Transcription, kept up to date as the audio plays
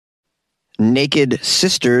Naked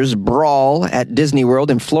sisters brawl at Disney World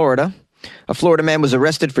in Florida. A Florida man was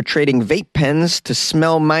arrested for trading vape pens to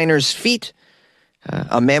smell minors' feet.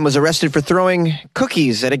 A man was arrested for throwing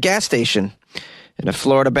cookies at a gas station. And a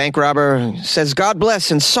Florida bank robber says God bless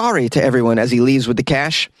and sorry to everyone as he leaves with the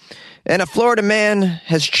cash. And a Florida man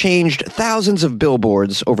has changed thousands of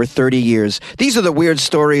billboards over 30 years. These are the weird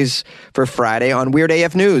stories for Friday on Weird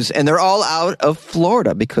AF News. And they're all out of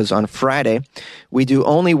Florida because on Friday, we do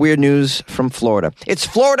only weird news from Florida. It's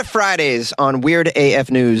Florida Fridays on Weird AF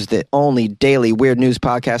News, the only daily weird news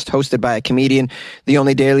podcast hosted by a comedian, the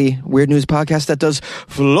only daily weird news podcast that does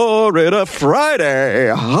Florida Friday.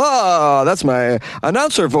 Ha! That's my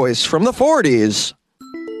announcer voice from the 40s.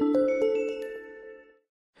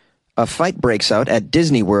 A fight breaks out at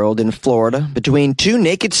Disney World in Florida between two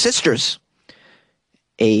naked sisters.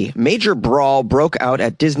 A major brawl broke out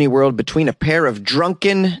at Disney World between a pair of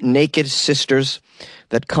drunken naked sisters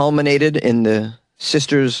that culminated in the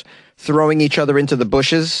sisters throwing each other into the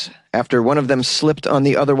bushes after one of them slipped on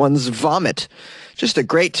the other one's vomit. Just a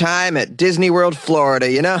great time at Disney World, Florida,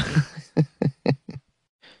 you know?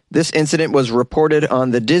 This incident was reported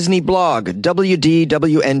on the Disney blog,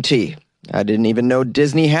 WDWNT. I didn't even know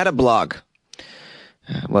Disney had a blog.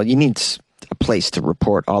 Well, you need a place to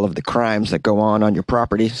report all of the crimes that go on your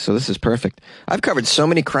property, so this is perfect. I've covered so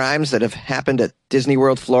many crimes that have happened at Disney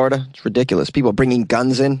World, Florida. It's ridiculous. People bringing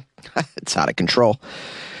guns in. It's out of control.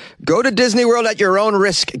 Go to Disney World at your own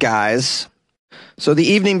risk, guys. So the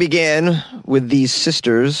evening began with these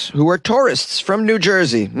sisters who are tourists from New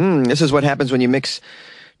Jersey. This is what happens when you mix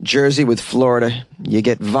Jersey with Florida. You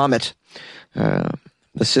get vomit.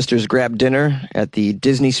 The sisters grabbed dinner at the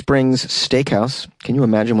Disney Springs Steakhouse. Can you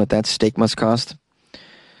imagine what that steak must cost?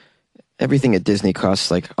 Everything at Disney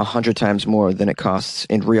costs like 100 times more than it costs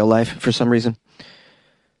in real life for some reason.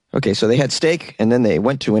 Okay, so they had steak, and then they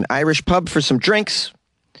went to an Irish pub for some drinks.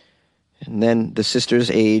 And then the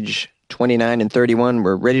sisters, age 29 and 31,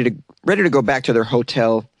 were ready to go back to their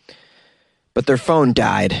hotel. But their phone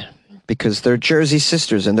died because they're Jersey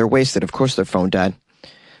sisters and they're wasted. Of course their phone died.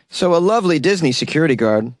 So a lovely Disney security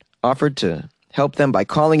guard offered to help them by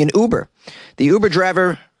calling an Uber. The Uber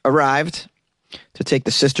driver arrived to take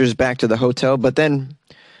the sisters back to the hotel, but then,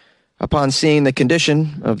 upon seeing the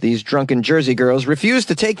condition of these drunken Jersey girls, refused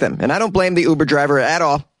to take them. And I don't blame the Uber driver at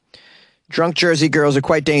all. Drunk Jersey girls are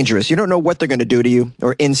quite dangerous. You don't know what they're going to do to you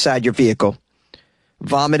or inside your vehicle.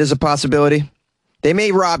 Vomit is a possibility. They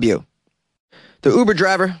may rob you. The Uber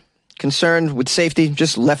driver, concerned with safety,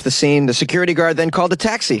 just left the scene. The security guard then called a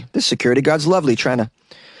taxi. This security guard's lovely, trying to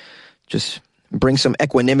just bring some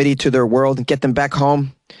equanimity to their world and get them back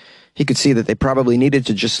home. He could see that they probably needed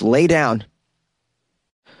to just lay down.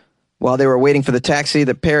 While they were waiting for the taxi,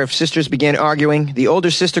 the pair of sisters began arguing. The older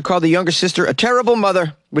sister called the younger sister a terrible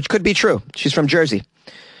mother, which could be true. She's from Jersey.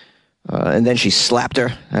 And then she slapped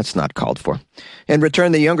her. That's not called for. In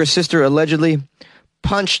return, the younger sister allegedly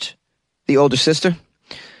punched the older sister.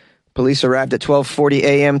 Police arrived at 12:40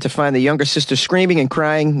 a.m. to find the younger sister screaming and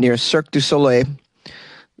crying near Cirque du Soleil,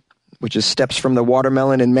 which is steps from the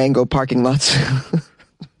watermelon and mango parking lots.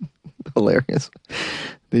 Hilarious.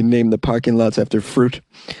 They named the parking lots after fruit.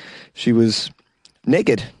 She was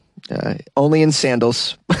naked, only in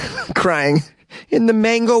sandals, crying in the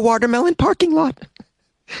mango watermelon parking lot.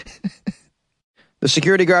 The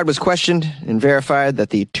security guard was questioned and verified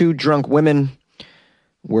that the two drunk women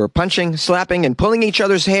were punching, slapping, and pulling each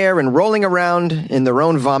other's hair and rolling around in their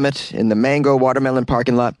own vomit in the mango watermelon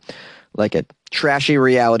parking lot like a trashy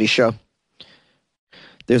reality show.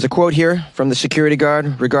 There's a quote here from the security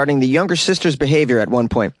guard regarding the younger sister's behavior at one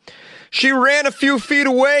point. She ran a few feet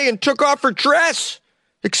away and took off her dress,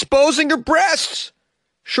 exposing her breasts.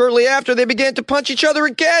 Shortly after, they began to punch each other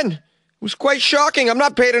again. It was quite shocking. I'm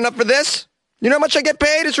not paid enough for this. You know how much I get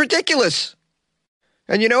paid? It's ridiculous.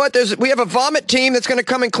 And you know what? We have a vomit team that's going to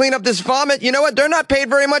come and clean up this vomit. You know what? They're not paid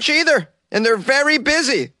very much either. And they're very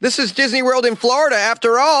busy. This is Disney World in Florida,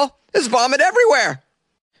 after all. There's vomit everywhere.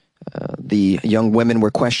 The young women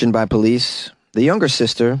were questioned by police. The younger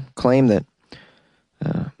sister claimed that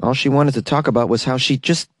all she wanted to talk about was how she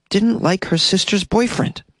just didn't like her sister's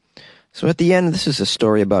boyfriend. So at the end, this is a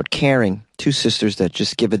story about caring. Two sisters that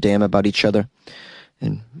just give a damn about each other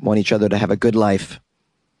and want each other to have a good life.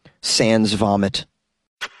 Sans vomit.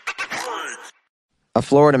 A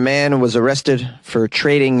Florida man was arrested for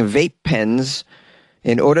trading vape pens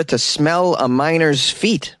in order to smell a minor's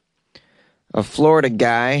feet. A Florida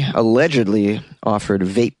guy allegedly offered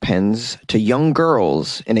vape pens to young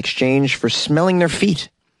girls in exchange for smelling their feet.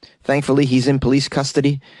 Thankfully, he's in police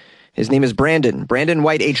custody. His name is Brandon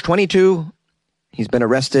White, age 22, He's been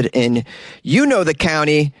arrested in, you know the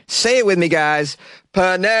county. Say it with me, guys.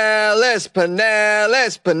 Pinellas,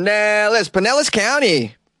 Pinellas, Pinellas. Pinellas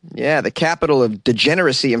County. Yeah, the capital of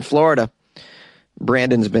degeneracy in Florida.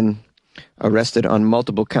 Brandon's been arrested on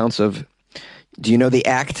multiple counts of, do you know the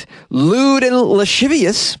act? Lewd and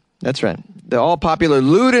lascivious. That's right. The all-popular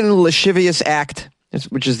Lewd and Lascivious Act,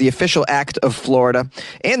 which is the official act of Florida,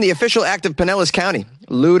 and the official act of Pinellas County,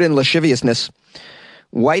 lewd and lasciviousness.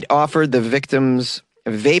 White offered the victims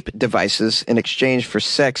vape devices in exchange for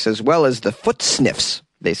sex, as well as the foot sniffs,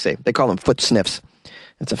 they say. They call them foot sniffs.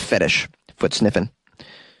 That's a fetish, foot sniffing.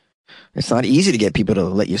 It's not easy to get people to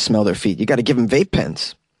let you smell their feet. You got to give them vape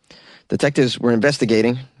pens. Detectives were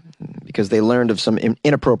investigating because they learned of some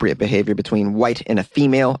inappropriate behavior between White and a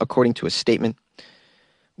female, according to a statement.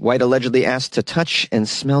 White allegedly asked to touch and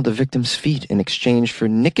smell the victim's feet in exchange for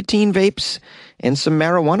nicotine vapes and some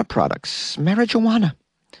marijuana products. Marijuana.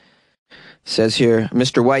 Says here,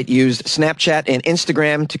 Mr. White used Snapchat and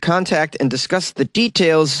Instagram to contact and discuss the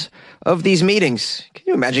details of these meetings. Can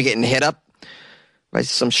you imagine getting hit up by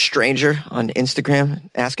some stranger on Instagram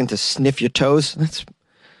asking to sniff your toes? That's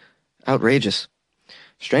outrageous.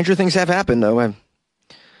 Stranger things have happened, though.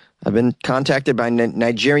 I've been contacted by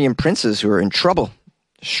Nigerian princes who are in trouble,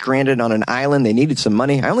 stranded on an island. They needed some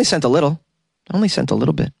money. I only sent a little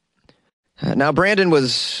bit. Now, Brandon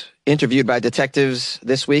was interviewed by detectives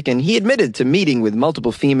this week, and he admitted to meeting with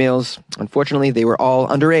multiple females. Unfortunately, they were all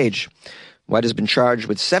underage. White has been charged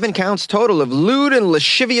with 7 counts total of lewd and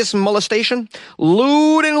lascivious molestation,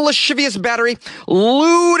 lewd and lascivious battery,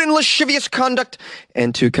 lewd and lascivious conduct,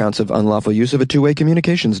 and 2 counts of unlawful use of a two-way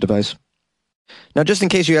communications device. Now, just in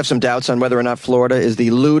case you have some doubts on whether or not Florida is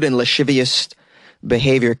the lewd and lascivious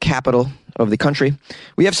behavior capital of the country,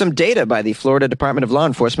 we have some data by the Florida Department of Law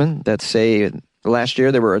Enforcement that say last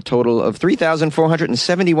year there were a total of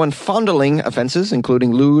 3,471 fondling offenses,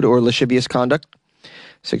 including lewd or lascivious conduct.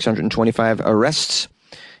 625 arrests,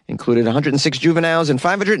 included 106 juveniles and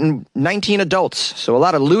 519 adults. So a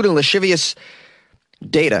lot of lewd and lascivious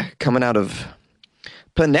data coming out of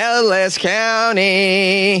Pinellas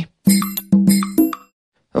County.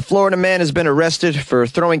 A Florida man has been arrested for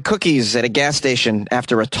throwing cookies at a gas station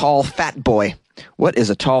after a tall fat boy. What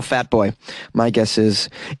is a tall fat boy? My guess is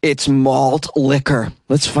it's malt liquor.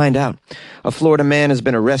 Let's find out. A Florida man has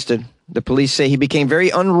been arrested. The police say he became very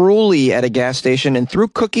unruly at a gas station and threw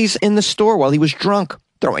cookies in the store while he was drunk.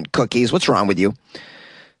 Throwing cookies? What's wrong with you?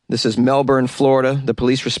 This is Melbourne, Florida. The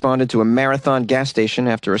police responded to a Marathon gas station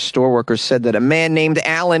after a store worker said that a man named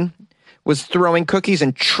Alan was throwing cookies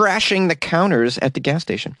and trashing the counters at the gas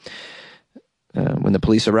station. When the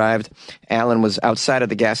police arrived, Alan was outside of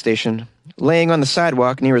the gas station, laying on the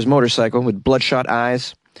sidewalk near his motorcycle with bloodshot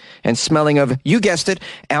eyes and smelling of, you guessed it,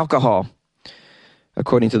 alcohol.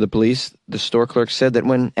 According to the police, the store clerk said that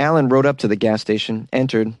when Alan rode up to the gas station,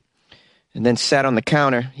 entered, and then sat on the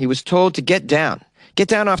counter, he was told to get down. Get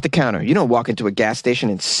down off the counter. You don't walk into a gas station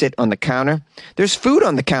and sit on the counter. There's food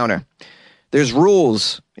on the counter. There's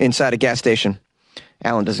rules inside a gas station.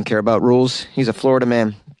 Alan doesn't care about rules. He's a Florida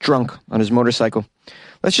man, drunk on his motorcycle.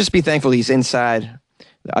 Let's just be thankful he's inside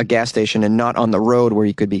a gas station and not on the road where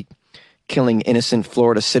he could be killing innocent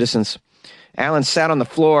Florida citizens. Alan sat on the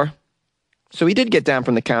floor, so he did get down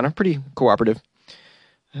from the counter, pretty cooperative.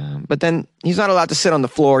 But then he's not allowed to sit on the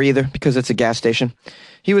floor either because it's a gas station.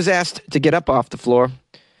 He was asked to get up off the floor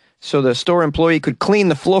so the store employee could clean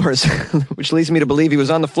the floors, which leads me to believe he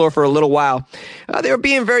was on the floor for a little while. They were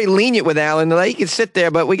being very lenient with Alan. They're like, you can sit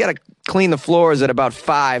there, but we got to clean the floors at about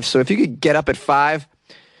 5. So if you could get up at 5,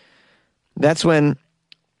 that's when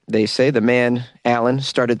they say the man, Alan,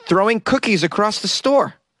 started throwing cookies across the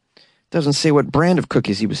store. Doesn't say what brand of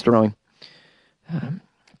cookies he was throwing.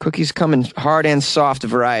 Cookies come in hard and soft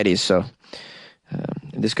varieties, so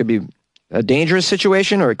this could be a dangerous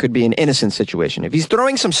situation or it could be an innocent situation. If he's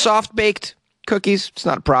throwing some soft-baked cookies, it's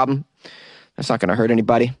not a problem. That's not going to hurt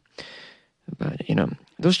anybody. But, you know,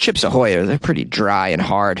 those Chips Ahoy, they're pretty dry and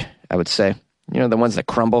hard, I would say. You know, the ones that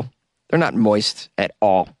crumble, they're not moist at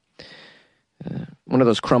all. One of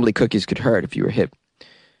those crumbly cookies could hurt if you were hit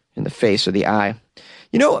in the face or the eye.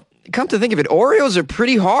 You know, come to think of it, Oreos are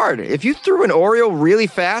pretty hard. If you threw an Oreo really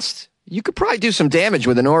fast, you could probably do some damage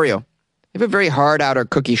with an Oreo. They have a very hard outer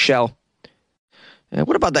cookie shell.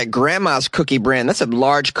 What about that Grandma's cookie brand? That's a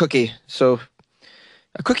large cookie, so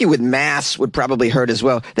a cookie with mass would probably hurt as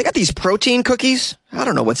well. They got these protein cookies. I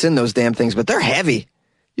don't know what's in those damn things, but they're heavy.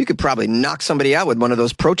 You could probably knock somebody out with one of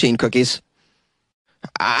those protein cookies.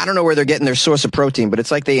 I don't know where they're getting their source of protein, but it's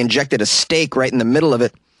like they injected a steak right in the middle of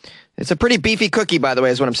it. It's a pretty beefy cookie, by the way,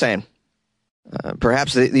 is what I'm saying.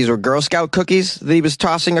 Perhaps these were Girl Scout cookies that he was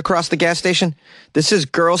tossing across the gas station? This is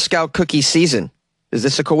Girl Scout cookie season. Is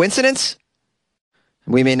this a coincidence?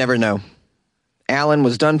 We may never know. Allen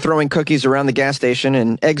was done throwing cookies around the gas station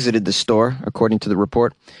and exited the store, according to the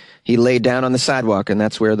report. He laid down on the sidewalk, and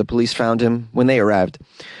that's where the police found him when they arrived.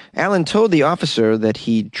 Allen told the officer that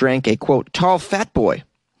he drank a, quote, tall fat boy,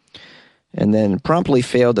 and then promptly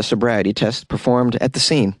failed a sobriety test performed at the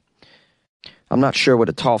scene. I'm not sure what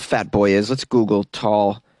a tall fat boy is. Let's Google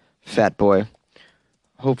tall fat boy.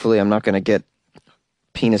 Hopefully I'm not going to get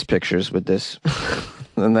penis pictures with this.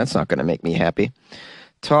 And that's not going to make me happy.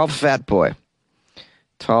 Tall fat boy.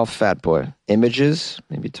 Tall fat boy. Images.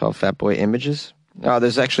 Maybe tall fat boy images. Oh,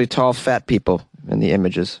 there's actually tall fat people in the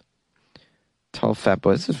images. Tall fat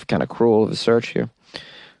boy. This is kind of cruel of a search here.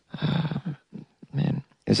 Man,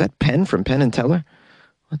 is that Penn from Penn and Teller?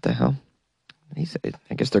 What the hell?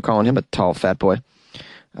 I guess they're calling him a tall fat boy.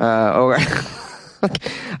 I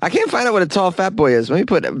can't find out what a tall fat boy is. Let me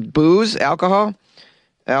put booze, alcohol.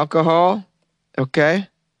 Okay.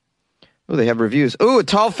 Oh, they have reviews. Ooh, a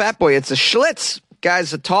tall fat boy. It's a Schlitz.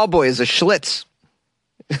 Guys, a tall boy is a Schlitz.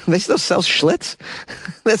 They still sell Schlitz?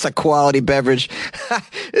 That's a quality beverage.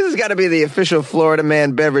 This has got to be the official Florida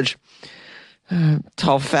man beverage.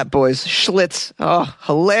 Tall fat boys. Schlitz. Oh,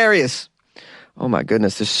 hilarious. Oh my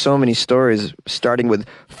goodness, there's so many stories, starting with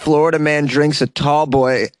Florida man drinks a tall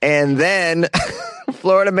boy, and then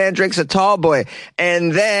Florida man drinks a tall boy,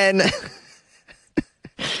 and then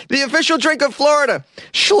the official drink of Florida,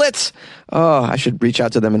 Schlitz. Oh, I should reach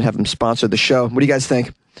out to them and have them sponsor the show. What do you guys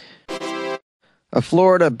think? A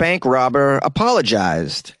Florida bank robber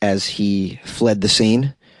apologized as he fled the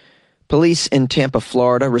scene. Police in Tampa,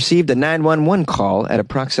 Florida, received a 911 call at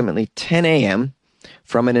approximately 10 a.m.,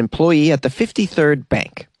 from an employee at the 53rd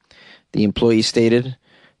Bank. The employee stated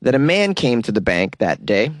that a man came to the bank that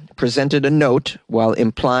day, presented a note while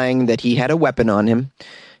implying that he had a weapon on him,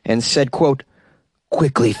 and said, quote,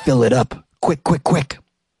 quickly fill it up, quick,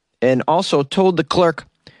 and also told the clerk,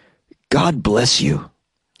 God bless you,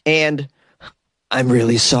 and I'm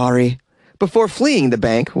really sorry, before fleeing the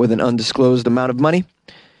bank with an undisclosed amount of money.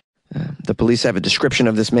 The police have a description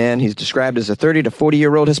of this man. He's described as a 30 to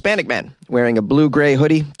 40-year-old Hispanic man wearing a blue-gray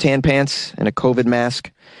hoodie, tan pants, and a COVID mask,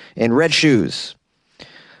 and red shoes.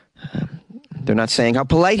 They're not saying how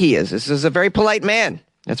polite he is. This is a very polite man.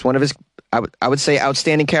 That's one of his, I would say,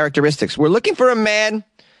 outstanding characteristics. We're looking for a man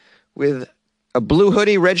with a blue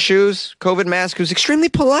hoodie, red shoes, COVID mask, who's extremely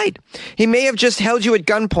polite. He may have just held you at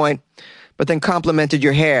gunpoint, but then complimented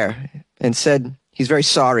your hair and said he's very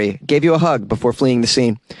sorry, gave you a hug before fleeing the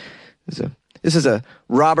scene. This is a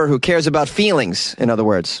robber who cares about feelings, in other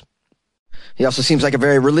words. He also seems like a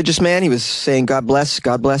very religious man. He was saying, God bless,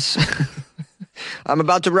 God bless. I'm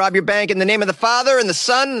about to rob your bank in the name of the Father and the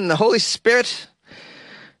Son and the Holy Spirit.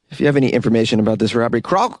 If you have any information about this robbery,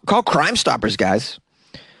 call Crime Stoppers, guys.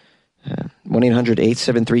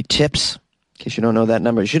 1-800-873-TIPS. In case you don't know that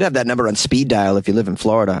number. You should have that number on speed dial if you live in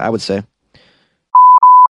Florida, I would say.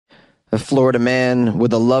 A Florida man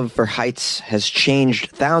with a love for heights has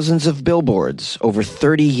changed thousands of billboards over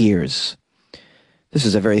 30 years. This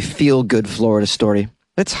is a very feel-good Florida story.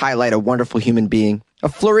 Let's highlight a wonderful human being, a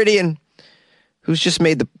Floridian who's just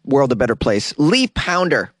made the world a better place. Lee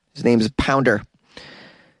Pounder. His name is Pounder.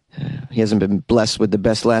 He hasn't been blessed with the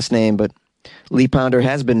best last name, but Lee Pounder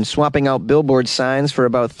has been swapping out billboard signs for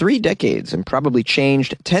about 3 decades and probably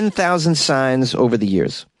changed 10,000 signs over the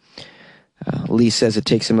years. Lee says it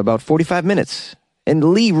takes him about 45 minutes. And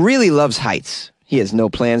Lee really loves heights. He has no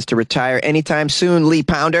plans to retire anytime soon, Lee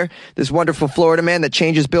Pounder, this wonderful Florida man that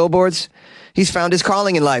changes billboards. He's found his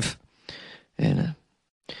calling in life.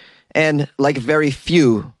 And like very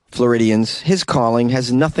few Floridians, his calling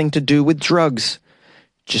has nothing to do with drugs.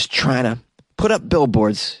 Just trying to put up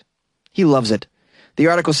billboards. He loves it. The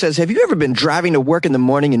article says, have you ever been driving to work in the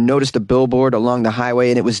morning and noticed a billboard along the highway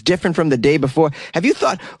and it was different from the day before? Have you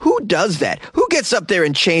thought, who does that? Who gets up there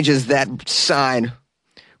and changes that sign?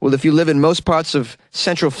 Well, if you live in most parts of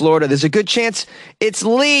Central Florida, there's a good chance it's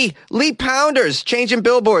Lee Pounders changing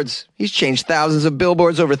billboards. He's changed thousands of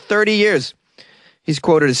billboards over 30 years. He's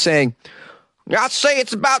quoted as saying, I'd say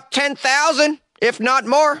it's about 10,000, if not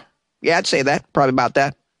more. Yeah, I'd say that, probably about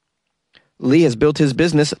that. Lee has built his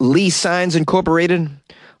business, Lee Signs Incorporated,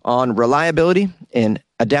 on reliability and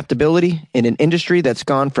adaptability in an industry that's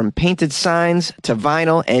gone from painted signs to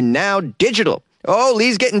vinyl and now digital. Oh,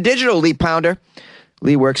 Lee's getting digital, Lee Pounder.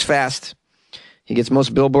 Lee works fast. He gets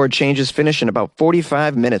most billboard changes finished in about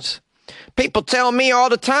 45 minutes. People tell me all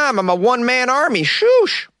the time I'm a one-man army.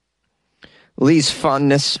 Shoosh. Lee's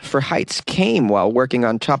fondness for heights came while working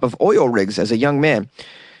on top of oil rigs as a young man.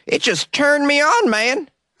 It just turned me on, man.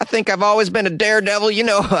 I think I've always been a daredevil. You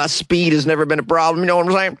know, speed has never been a problem. You know what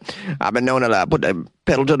I'm saying? I've been known to put the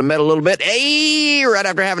pedal to the metal a little bit. Hey, right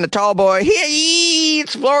after having a tall boy. Hey,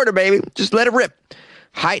 it's Florida, baby. Just let it rip.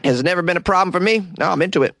 Height has never been a problem for me. No, I'm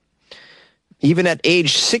into it. Even at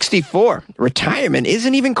age 64, retirement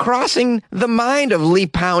isn't even crossing the mind of Lee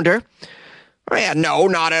Pounder. Oh, yeah, no,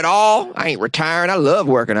 not at all. I ain't retiring. I love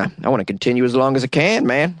working. I want to continue as long as I can,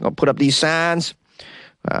 man. I'll put up these signs.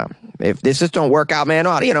 If this just don't work out, man,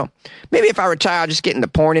 you know, maybe if I retire, I'll just get in the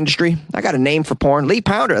porn industry. I got a name for porn. Lee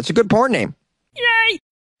Pounder. That's a good porn name. Yay!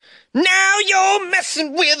 Now you're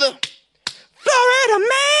messing with a Florida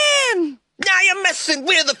man. Now you're messing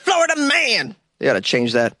with a Florida man. You got to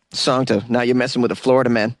change that song to Now You're Messing with a Florida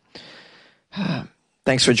Man.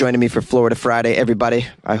 Thanks for joining me for Florida Friday, everybody.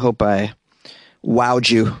 I hope I wowed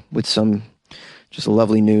you with some just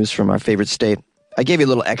lovely news from our favorite state. I gave you a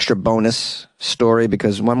little extra bonus story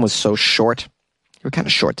because one was so short. We're kind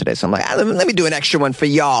of short today, so I'm like, let me do an extra one for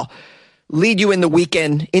y'all. Lead you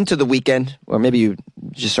into the weekend, or maybe you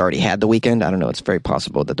just already had the weekend. I don't know. It's very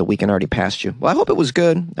possible that the weekend already passed you. Well, I hope it was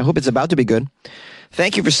good. I hope it's about to be good.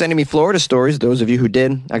 Thank you for sending me Florida stories, those of you who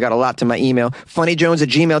did. I got a lot to my email,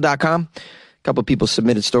 funnyjones@gmail.com. A couple of people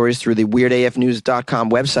submitted stories through the weirdafnews.com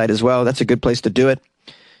website as well. That's a good place to do it.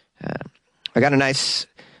 I got a nice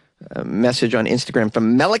message on Instagram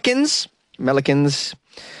from Melikins. Melikins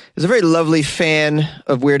is a very lovely fan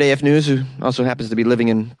of Weird AF News who also happens to be living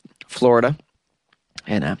in Florida.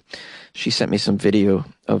 And she sent me some video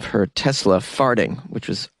of her Tesla farting, which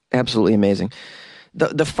was absolutely amazing.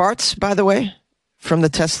 The farts, by the way, from the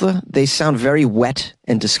Tesla, they sound very wet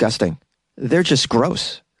and disgusting. They're just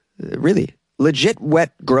gross. Really. Legit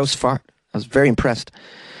wet, gross fart. I was very impressed.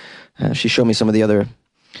 She showed me some of the other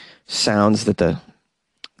sounds that the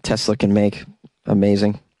Tesla can make.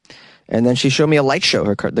 Amazing. And then she showed me a light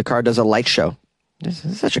show. The car does a light show. This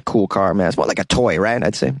is such a cool car, man. It's more like a toy, right?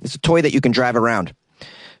 I'd say. It's a toy that you can drive around.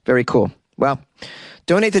 Very cool. Well,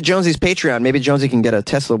 donate to Jonesy's Patreon. Maybe Jonesy can get a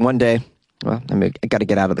Tesla one day. Well, I got to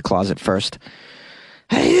get out of the closet first.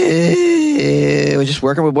 Hey, we're just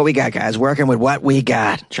working with what we got, guys. Working with what we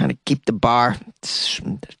got. Trying to keep the bar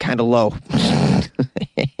kind of low.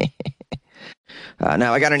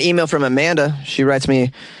 Now, I got an email from Amanda. She writes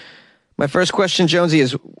me, my first question, Jonesy,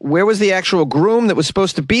 is where was the actual groom that was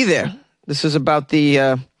supposed to be there? This is about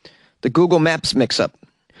the Google Maps mix-up.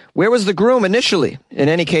 Where was the groom initially? In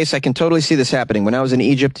any case, I can totally see this happening. When I was in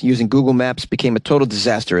Egypt, using Google Maps became a total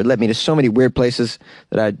disaster. It led me to so many weird places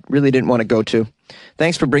that I really didn't want to go to.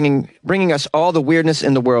 Thanks for bringing us all the weirdness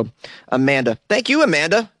in the world. Amanda. Thank you,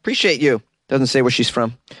 Amanda. Appreciate you. Doesn't say where she's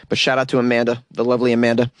from, but shout out to Amanda, the lovely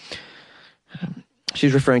Amanda.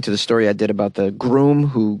 She's referring to the story I did about the groom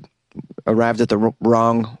who arrived at the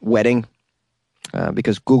wrong wedding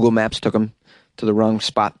because Google Maps took him to the wrong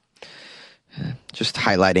spot. Just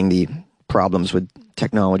highlighting the problems with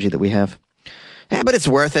technology that we have. Yeah, but it's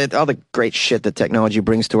worth it. All the great shit that technology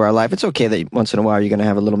brings to our life. It's okay that once in a while you're going to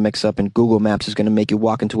have a little mix-up and Google Maps is going to make you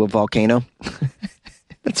walk into a volcano.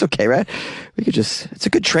 That's okay, right? It's a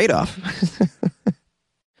good trade-off.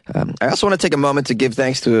 I also want to take a moment to give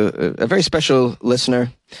thanks to a very special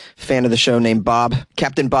listener, fan of the show named Bob,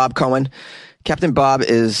 Captain Bob Cohen. Captain Bob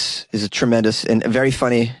is a tremendous and a very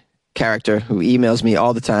funny character who emails me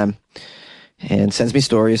all the time and sends me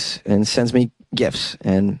stories and sends me gifts.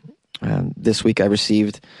 And this week I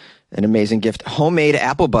received an amazing gift, homemade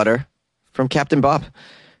apple butter from Captain Bob.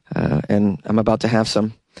 And I'm about to have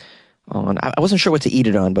some on. I wasn't sure what to eat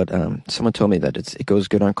it on, but someone told me that it goes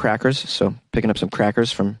good on crackers. So picking up some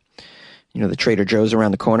crackers from, the Trader Joe's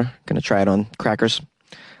around the corner. Going to try it on crackers.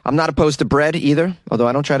 I'm not opposed to bread either, although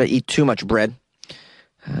I don't try to eat too much bread.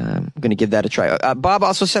 I'm going to give that a try. Bob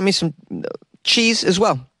also sent me some cheese as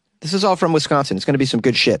well. This is all from Wisconsin. It's going to be some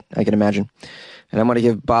good shit, I can imagine. And I want to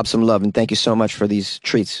give Bob some love, and thank you so much for these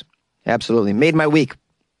treats. Absolutely. Made my week.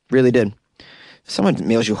 Really did. If someone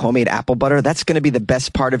mails you homemade apple butter, that's going to be the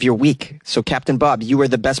best part of your week. So, Captain Bob, you are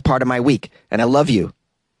the best part of my week, and I love you.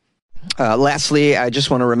 Lastly, I just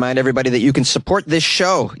want to remind everybody that you can support this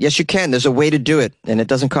show. Yes, you can. There's a way to do it, and it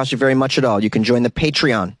doesn't cost you very much at all. You can join the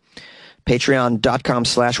Patreon,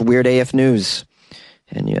 patreon.com/weirdafnews.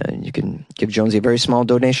 And you can give Jonesy a very small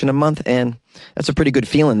donation a month, and that's a pretty good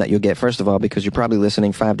feeling that you'll get, first of all, because you're probably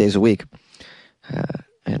listening 5 days a week.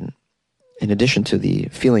 And in addition to the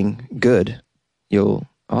feeling good, you'll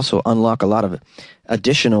also unlock a lot of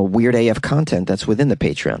additional Weird AF content that's within the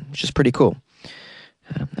Patreon, which is pretty cool.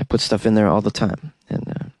 I put stuff in there all the time,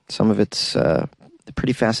 and some of it's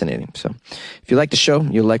pretty fascinating. So if you like the show,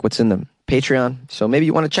 you'll like what's in the Patreon. So maybe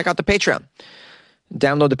you want to check out the Patreon.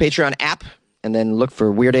 Download the Patreon app and then look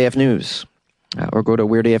for Weird AF News. Or go to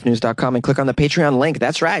weirdafnews.com and click on the Patreon link.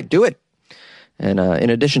 That's right. Do it. And in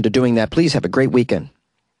addition to doing that, please have a great weekend.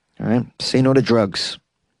 All right? Say no to drugs.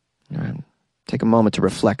 All right? Take a moment to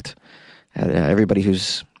reflect at everybody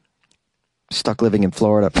who's stuck living in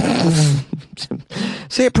Florida.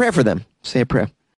 Say a prayer for them. Say a prayer.